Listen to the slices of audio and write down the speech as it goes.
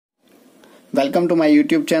Welcome to my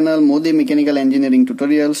YouTube channel Modi Mechanical Engineering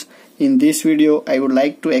Tutorials. In this video I would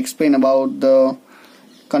like to explain about the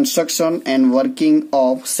construction and working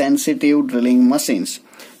of sensitive drilling machines.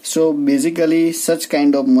 So basically such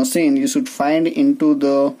kind of machine you should find into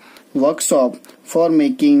the workshop for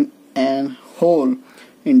making an hole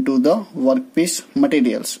into the workpiece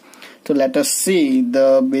materials. So let us see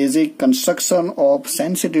the basic construction of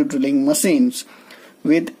sensitive drilling machines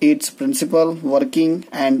with its principle, working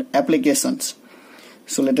and applications.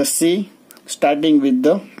 So let us see, starting with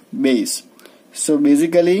the base. So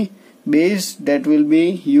basically base that will be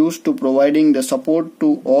used to providing the support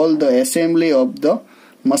to all the assembly of the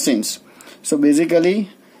machines. So basically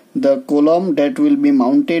the column that will be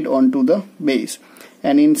mounted onto the base,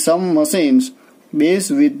 and in some machines base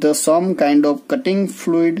with the some kind of cutting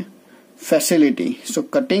fluid facility. So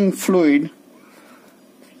cutting fluid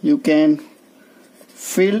you can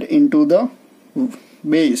filled into the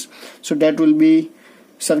base, so that will be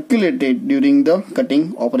circulated during the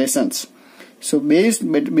cutting operations. So base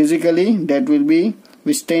basically that will be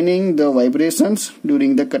withstanding the vibrations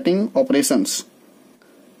during the cutting operations.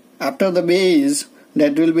 After the base,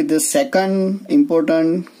 that will be the second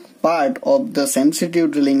important part of the sensitive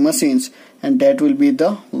drilling machines, and that will be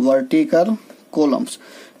the vertical columns.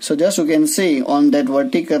 So just you can see on that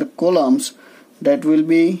vertical columns, that will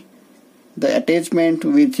be the attachment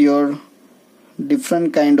with your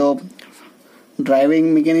different kind of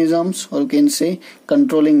driving mechanisms, or you can say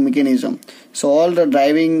controlling mechanism. So all the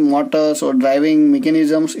driving motors or driving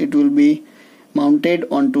mechanisms, it will be mounted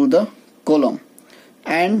onto the column,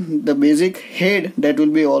 and the basic head that will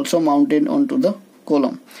be also mounted onto the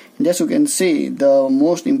column. Just you can see the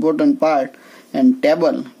most important part and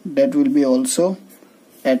table that will be also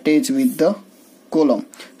attached with the column.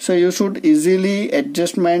 So you should easily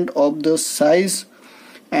adjustment of the size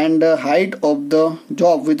and the height of the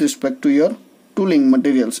job with respect to your tooling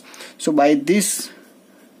materials. So by this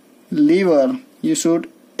lever you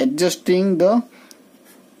should adjusting the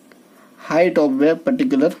height of the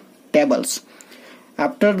particular tables.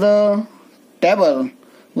 After the table,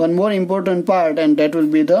 one more important part, and that will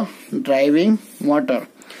be the driving motor.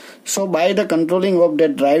 So by the controlling of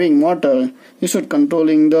that driving motor, you should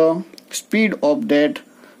controlling the speed of that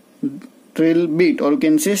drill bit, or you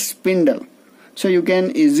can say spindle. So you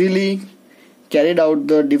can easily carry out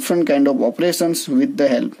the different kind of operations with the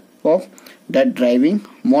help of that driving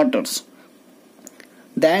motors.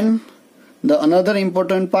 Then the another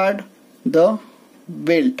important part, the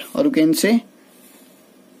belt, or you can say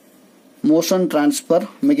motion transfer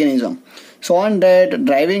mechanism. So on that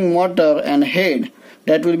driving motor and head,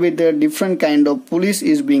 that will be the different kind of pulleys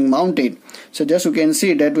is being mounted. So just you can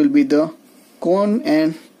see that will be the cone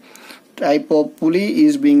and type of pulley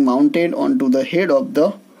is being mounted onto the head of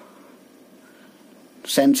the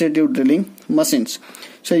sensitive drilling machines.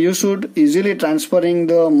 So you should easily transferring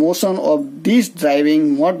the motion of this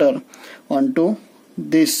driving motor onto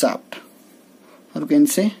this shaft, or you can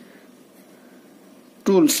say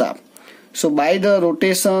tool shaft. So by the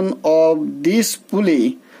rotation of this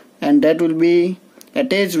pulley, and that will be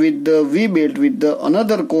attached with the V-belt with the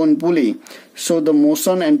another cone pulley, so the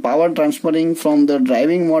motion and power transferring from the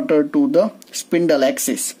driving motor to the spindle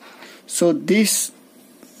axis. So this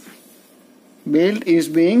belt is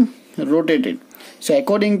being rotated. So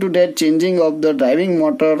according to that changing of the driving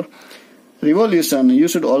motor revolution, you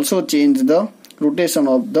should also change the rotation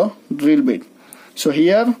of the drill bit. So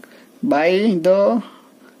here by the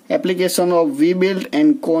application of V-belt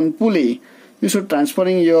and cone pulley, you should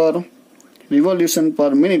transferring your revolution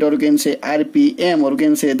per minute, or you can say RPM, or you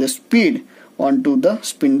can say the speed, onto the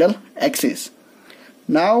spindle axis.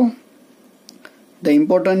 Now the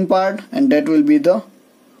important part, and that will be the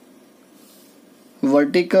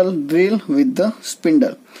vertical drill with the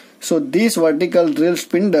spindle. So this vertical drill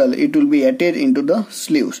spindle, it will be attached into the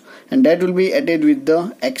sleeves, and that will be attached with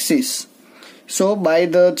the axis. So by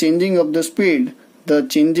the changing of the speed, the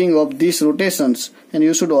changing of these rotations, and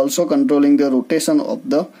you should also controlling the rotation of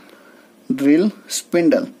the drill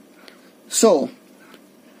spindle. So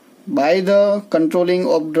by the controlling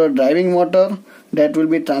of the driving motor, that will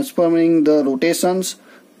be transforming the rotations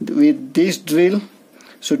with this drill.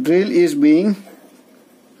 So drill is being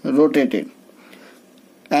rotated,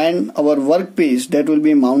 and our workpiece that will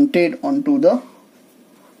be mounted onto the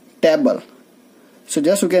table. So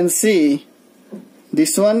just you can see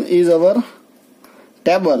this one is our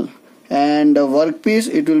table, and the workpiece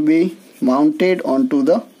it will be mounted onto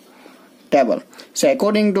the table. So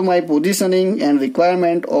according to my positioning and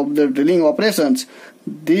requirement of the drilling operations,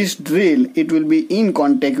 this drill it will be in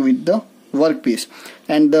contact with the workpiece,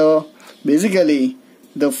 and basically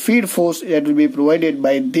the feed force that will be provided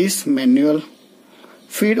by this manual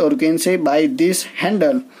feed, or you can say by this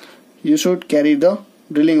handle, you should carry the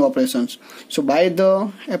drilling operations. So by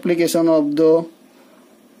the application of the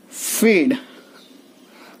feed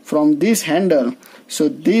from this handle, so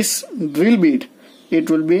this drill bit, it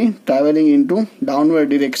will be traveling into downward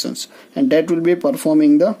directions, and that will be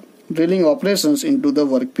performing the drilling operations into the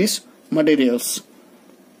workpiece materials.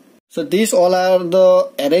 So these all are the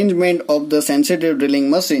arrangement of the sensitive drilling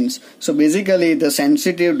machines. So basically the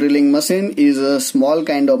sensitive drilling machine is a small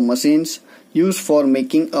kind of machines used for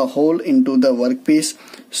making a hole into the workpiece.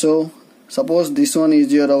 So suppose this one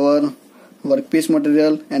is our workpiece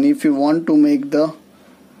material, and if you want to make the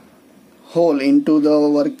hole into the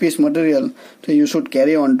workpiece material, so you should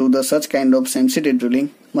carry on to the such kind of sensitive drilling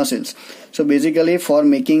machines. So basically for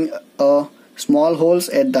making a small holes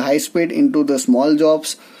at the high speed into the small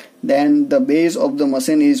jobs, then the base of the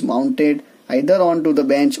machine is mounted either onto the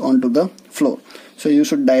bench onto the floor. So you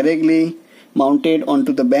should directly mount it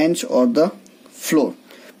onto the bench or the floor.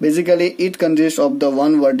 Basically it consists of the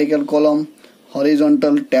one vertical column,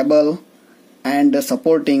 horizontal table, and the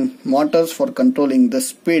supporting motors for controlling the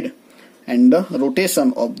speed and the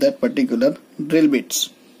rotation of that particular drill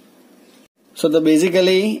bits. So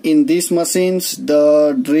basically in these machines,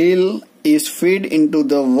 the drill is fed into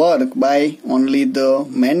the work by only the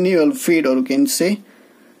manual feed, or you can say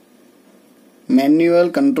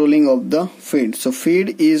manual controlling of the feed. So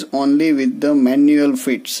feed is only with the manual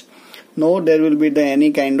feeds. No, there will be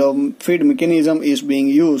any kind of feed mechanism is being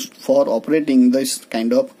used for operating this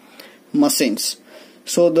kind of machines.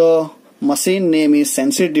 So the machine name is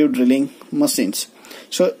sensitive drilling machines.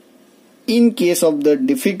 So in case of the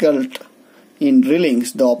difficult in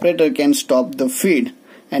drillings, the operator can stop the feed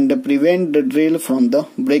and prevent the drill from the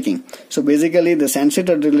breaking. So basically the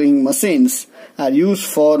sensitive drilling machines are used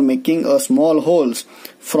for making a small holes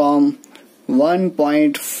from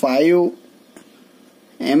 1.5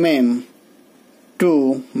 mm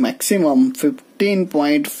to maximum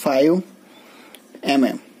 15.5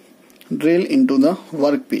 mm drill into the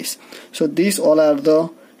workpiece. So these all are the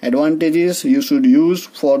advantages you should use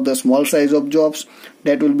for the small size of jobs.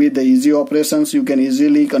 That will be the easy operations. You can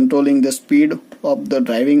easily controlling the speed of the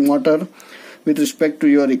driving motor with respect to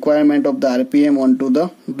your requirement of the RPM onto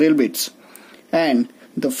the drill bits, and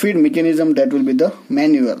the feed mechanism, that will be the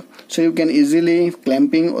manual. So you can easily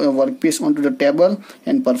clamping a workpiece onto the table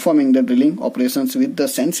and performing the drilling operations with the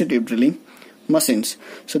sensitive drilling machines.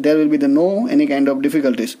 So there will be any kind of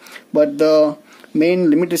difficulties. But the main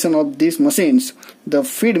limitation of these machines, the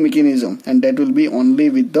feed mechanism, and that will be only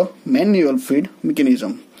with the manual feed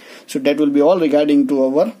mechanism. So that will be all regarding to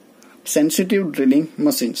our sensitive drilling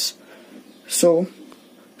machines. So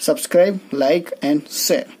subscribe, like and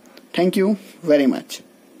share. Thank you very much.